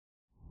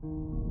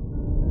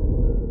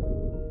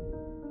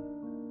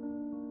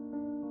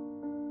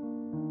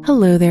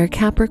Hello there,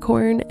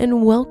 Capricorn,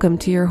 and welcome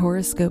to your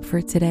horoscope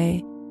for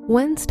today,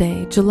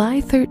 Wednesday,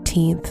 July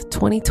 13th,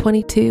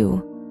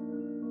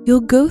 2022.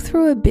 You'll go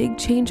through a big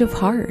change of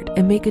heart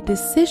and make a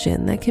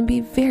decision that can be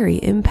very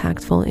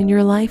impactful in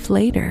your life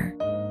later.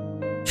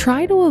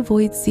 Try to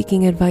avoid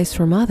seeking advice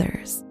from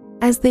others,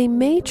 as they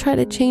may try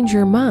to change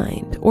your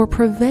mind or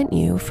prevent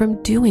you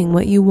from doing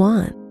what you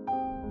want.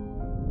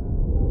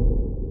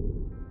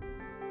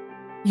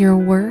 Your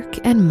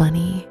work and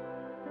money.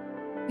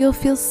 You'll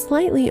feel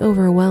slightly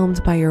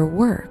overwhelmed by your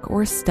work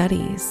or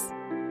studies.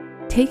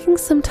 Taking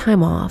some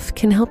time off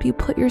can help you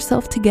put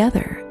yourself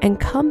together and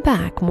come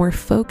back more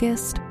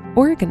focused,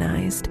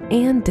 organized,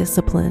 and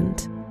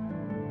disciplined.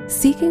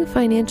 Seeking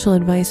financial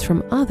advice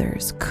from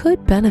others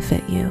could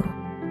benefit you.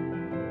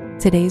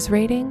 Today's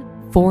rating,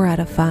 4 out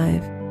of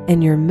 5,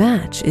 and your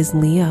match is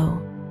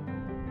Leo.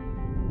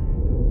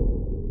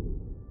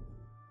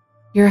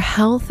 Your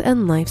health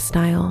and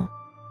lifestyle.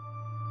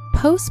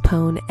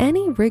 Postpone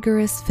any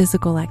rigorous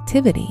physical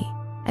activity,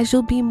 as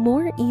you'll be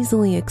more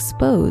easily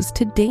exposed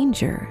to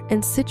danger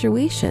and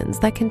situations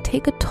that can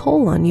take a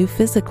toll on you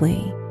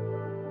physically.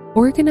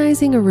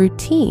 Organizing a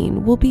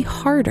routine will be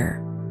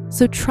harder,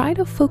 so try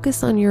to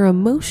focus on your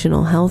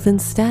emotional health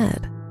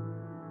instead.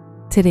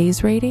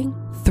 Today's rating,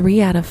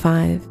 3 out of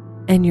 5,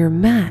 and your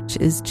match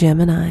is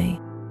Gemini.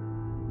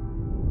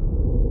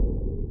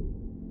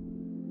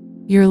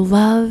 Your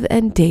love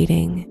and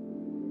dating.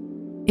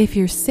 If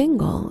you're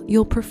single,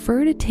 you'll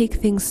prefer to take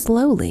things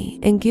slowly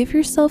and give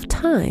yourself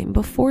time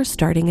before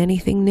starting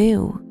anything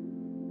new.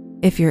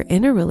 If you're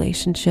in a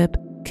relationship,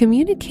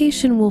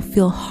 communication will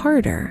feel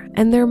harder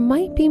and there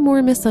might be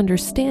more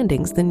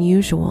misunderstandings than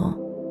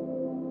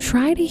usual.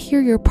 Try to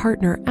hear your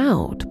partner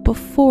out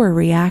before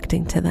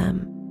reacting to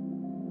them.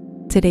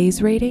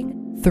 Today's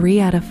rating, 3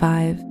 out of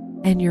 5,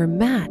 and your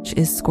match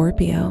is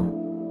Scorpio.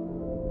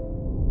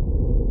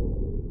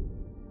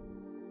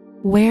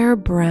 Wear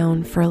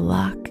brown for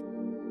luck.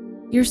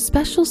 Your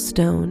special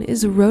stone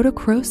is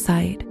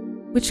rhodochrosite,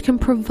 which can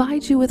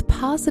provide you with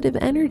positive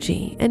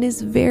energy and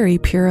is very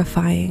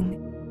purifying.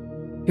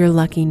 Your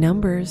lucky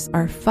numbers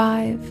are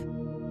 5,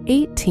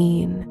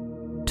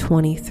 18,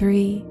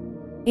 23,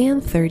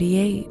 and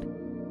 38.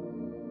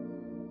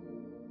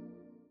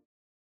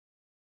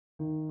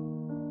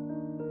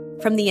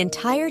 From the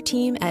entire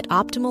team at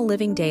Optimal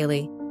Living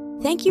Daily,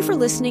 thank you for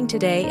listening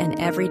today and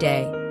every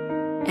day.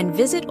 And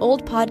visit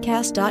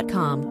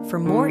oldpodcast.com for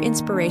more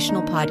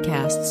inspirational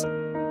podcasts.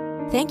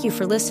 Thank you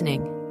for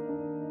listening.